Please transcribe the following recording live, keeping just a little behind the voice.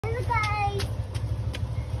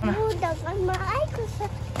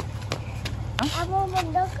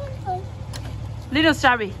लिनुहोस्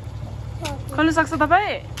चाबी खोल्न सक्छ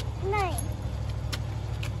तपाईँ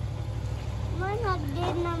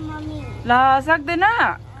ल सक्दैन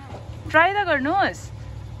ट्राई त गर्नुहोस्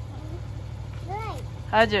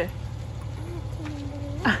हजुर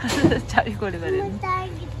चाबी खोल्नु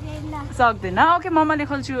सक्दैन ओके मम्माले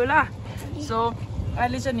खोल्छु ल सो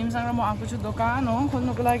अहिले चाहिँ निमसँग र म आएको छु दोकान हो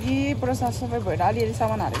खोल्नुको लागि पुरा साफसफाइ भएर अलिअलि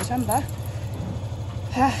सामान हालेको छ नि त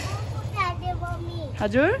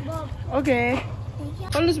हजुर ओके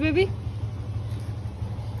खोल्नुहोस् बेबी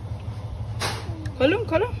खोलौँ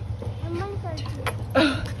खोलौँ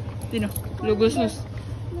दिनु लु घुस्नुहोस्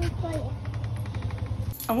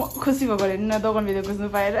अब खुसी भएको अरे न दोकानभित्र घुस्नु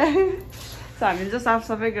पाएर हामीले चाहिँ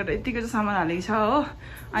साफसफाइ गरेर यतिको चाहिँ सामान हालेको छ हो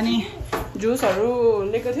अनि जुसहरू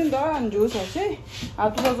लिएको थियो नि त अनि जुसहरू चाहिँ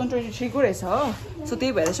अब 2023 को रहेछ हो सो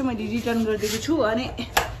त्यही भएर चाहिँ मैले रिटर्न गरिदिएको छु अनि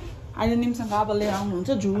अहिले निमसँग अब लिएर आउनुहुन्छ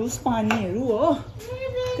जुस पानीहरू हो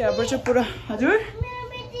त्यहाँबाट चाहिँ पुरा हजुर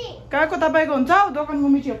कहाँको तपाईँको हुन्छ हौ दोकानको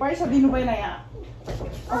मिठो पैसा दिनु पहिला यहाँ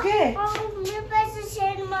ओके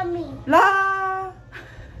ल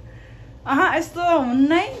अहा यस्तो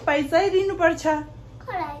हुन्न है पैसै दिनुपर्छ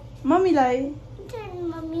मम्मीलाई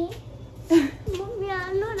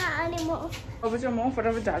अब चाहिँ म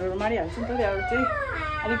फटाफट झाडुहरू मारिहाल्छु नि त त्यहाँबाट चाहिँ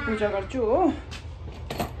अलिक पूजा गर्छु हो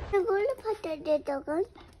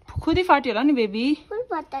खुदै फाट्यो होला नि बेबी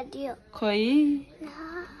खै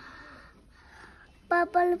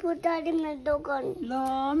पापाले फुटाइदियो मेरो दोकान ल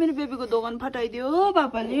मेरो बेबीको दोकान फटाइदियो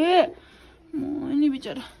पापाले म नि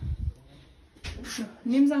बिचरा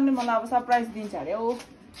निमसँगले मलाई अब सरप्राइज दिन्छ अरे हो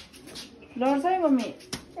लड्छ है मम्मी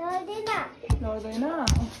लड्दैन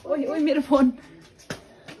ओइ ओइ मेरो फोन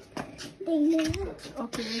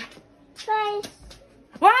ओके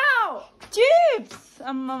वाउ चिप्स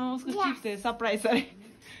अम्मा उसको चिप्स है सरप्राइज अरे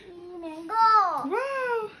वाउ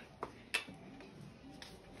wow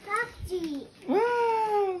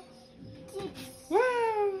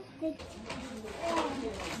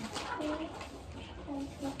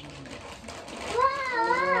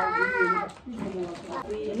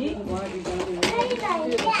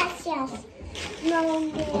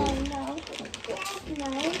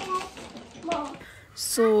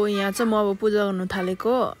सो यहाँ चाहिँ म अब पूजा गर्नु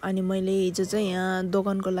थालेको अनि मैले हिजो चाहिँ यहाँ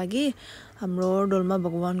दोकानको लागि हाम्रो डोलमा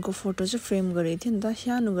भगवानको फोटो चाहिँ फ्रेम गरेको थियो नि त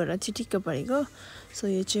सानो गरेर चिटिक्क परेको सो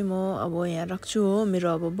यो चाहिँ म अब यहाँ राख्छु हो मेरो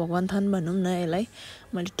अब भगवान थान भनौँ न यसलाई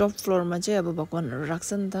मैले टप फ्लोरमा चाहिँ अब भगवानहरू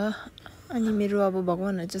राख्छ नि त अनि मेरो अब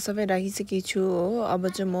भगवानहरू चाहिँ सबै राखिसकेको छु हो अब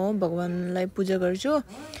चाहिँ म भगवानलाई पूजा गर्छु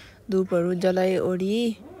धुपहरू जलाइ ओरी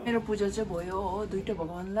मेरो पूजा चाहिँ भयो हो दुईटा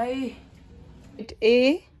भगवानलाई A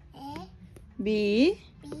B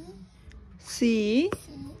C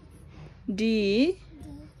D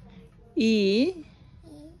E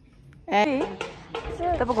ए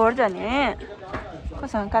तपाईँ घर जाने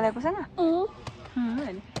कोसँग कालेकोसँग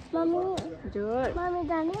हजुर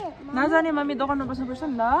नजाने मम्मी दोकानमा बस्नुपर्छ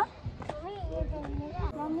नि ल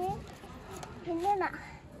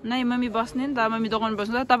नै मम्मी बस्ने नि त मम्मी दोकानमा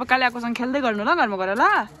बस्नु त तपाईँ काले आएकोसँग खेल्दै गर्नु ल घरमा गएर ल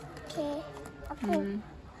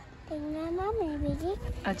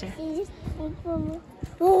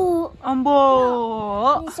अम्बो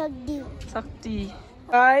शक्ति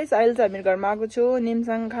गाइस अहिले चाहिँ मेरो घरमा आएको छु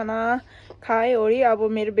निमसँग खाना खाए ओरी अब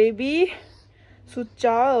मेरो बेबी सुत्छ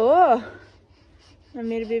हो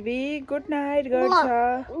मेरो बेबी गुड नाइट गर्छ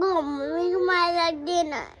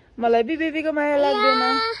मलाई बी बेबीको माया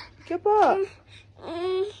लाग्दैन के पो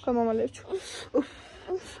कमामाले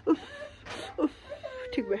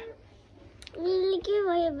ठिक भयो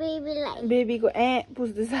बेबीको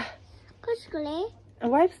पुस्दैछ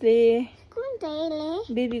वाइफ्सले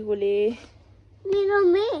बेबीकोले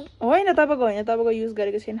होइन तपाईँको होइन तपाईँको युज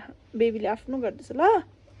गरेको छैन बेबीले आफ्नो गर्दैछ ल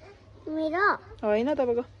होइन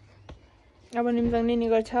तपाईँको अब निमसँग निनी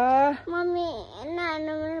गर्छ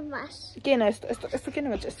के न यस्तो यस्तो यस्तो किन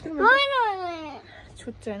गर्छ यस्तो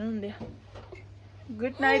छुट्छ हुँदै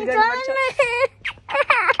गुड नाइट गर्नुपर्छ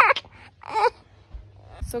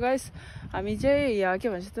सो गाइस हामी चाहिँ यहाँ के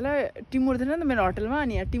भन्छ त्यसलाई टिमुर थिएन नि त मेरो होटलमा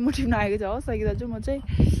अनि यहाँ टिमुर टिप्न आएको छ हो सगी दाजु म चाहिँ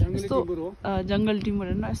यस्तो जङ्गल टिमुर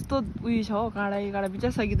हेर्नु यस्तो उयो छ हो काँडा बिच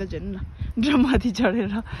सगी दाजु हेर्नु न ड्रममाथि चढेर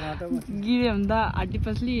गिर्यो भने त हड्डी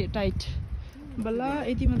पसली टाइट बल्ल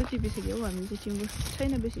यति मात्रै टिपिसक्यो हौ हामी चाहिँ टिमुर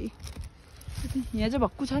छैन बेसी यहाँ चाहिँ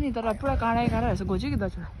भक्कु छ नि तर पुरा काँडा जस्तो घोच्यो कि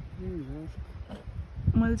दाजु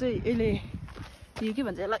मैले चाहिँ यसले यो के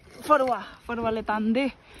भन्छ यसलाई फरुवाले तान्दै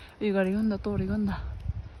उयो गरेको नि त तोडेको नि त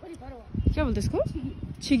क्या बोल्छ त्यसको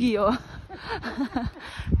छिगी हो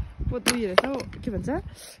पोतो उयो रहेछ हौ के भन्छ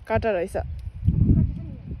काँटा रहेछ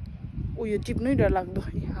उयो टिप्नै डर लाग्दो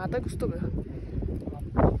हात कस्तो भयो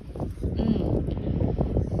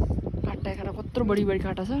यत्रो बढी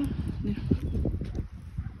काटा छ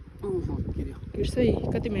किर्सै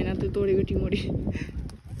कति मेहनत तोडेको टिमोडी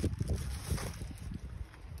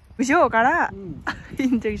बुझ्यो काडा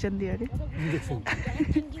इन्जेक्सन दियो अरे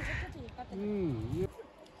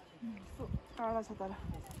काडा छ तर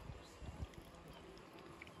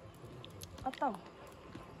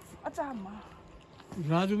अच्छा अम्मा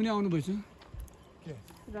राजु पनि आउनु भएछ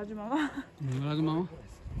राजु मामा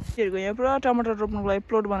राजु यहाँ पुरा टमाटर रोप्नुको लागि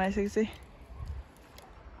प्लट बनाइसकेको छ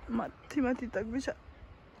माथि तक छ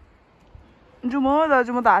जुम हो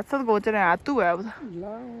दाजु म त हात साथ घोचेर हात तु भयो अब त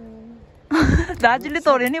दाजुले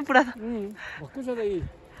तोड्यो नि पुरा छ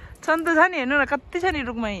नि त छ नि हेर्नु न कति छ नि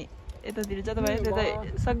रुखमै यतातिर जता भयो त्यता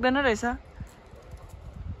सक्दैन रहेछ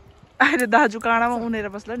अहिले दाजु काँडामा उनेर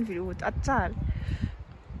बस्ला नि फेरि अच्छा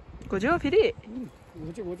खोज्यो फेरि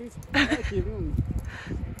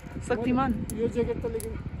शक्तिमान यो ज्याकेट त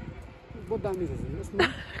लेकिन बहुत दामी छ यसमा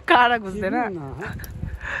काँडा घुस्दैन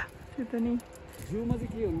त्यो त नि जिउमा चाहिँ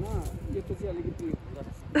के हुन्न यो त चाहिँ अलिकति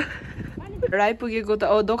आइपुगेको त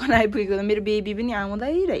दोकान आइपुगेको त मेरो बेबी पनि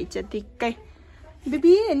आउँदै रहेछ टिक्कै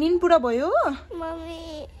बेबी निन पुरा भयो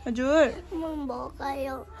मम्मी हजुर म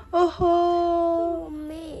भोकायो ओहो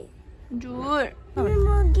मम्मी हजुर म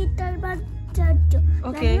गिटार बजाउँछु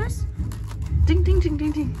ओके टिङ टिङ टिङ टिङ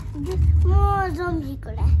टिङ म जम्जीको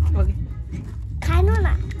ला ओके खानु न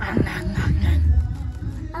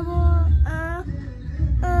अब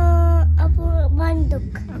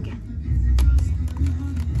बन्दुक ओके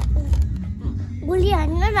गुली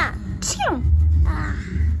हान्नु न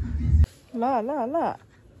ल ल ल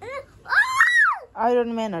आइरन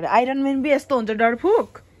म्यान भी यस्तो हुन्छ डरफुक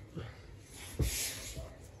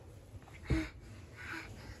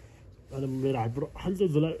मेरो हातबाट हाल्छ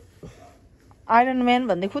जसलाई आइरन म्यान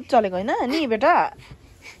भन्दै खुद चलेको होइन नि बेटा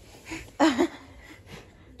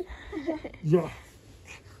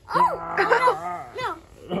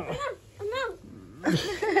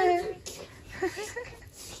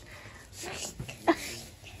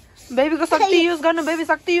बेबीको शक्ति युज गर्नु बेबी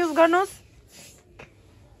शक्ति युज गर्नुस्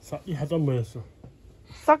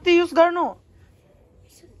शक्ति युज गर्नु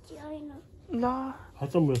ल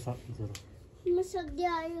म सक्दै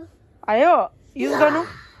आयो आयो युज गर्नु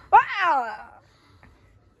बाबु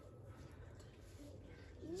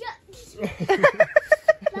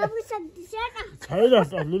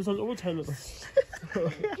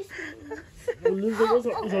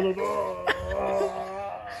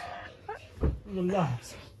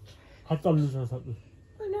सक्दै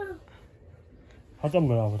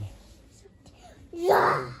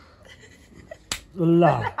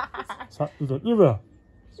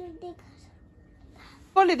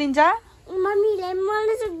कसले दिन्छ मम्मीले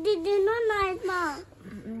मलाई सक्दै दिनु नाइटमा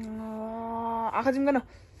आँखा जिम गर्नु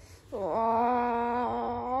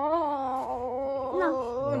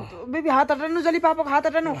बेबी हात हटाउनु जली पापाको हात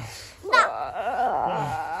हटाउनु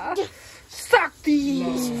शक्ति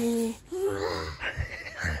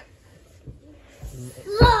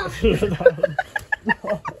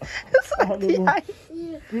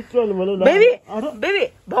बेबी बेबी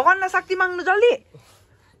भगवानलाई शक्ति माग्नु जल्दी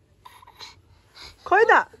खोइ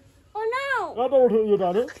त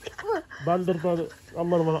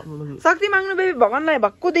शक्ति माग्नु बेबी भगवानलाई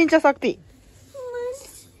भक्कु दिन्छ शक्ति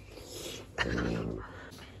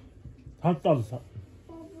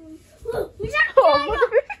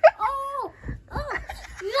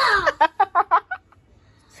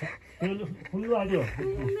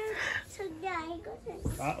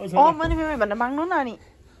मैले भनेर माग्नु न अनि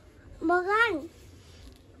भगवान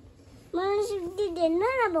मलाई शक्ति दिनु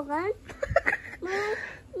न भगवान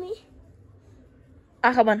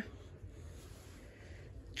आँखा बन्द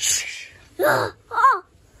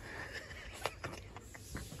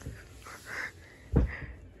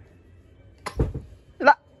ल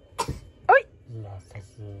ओइ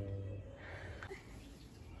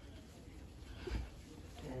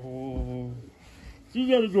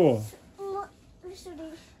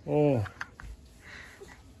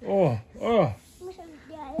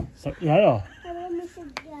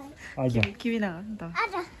किवी नगर्नु त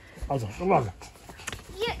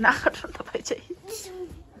नगर्नु तपाईँ चाहिँ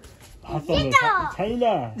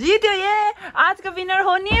जित्यो ये आज का विनर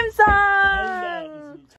हो निम्सङ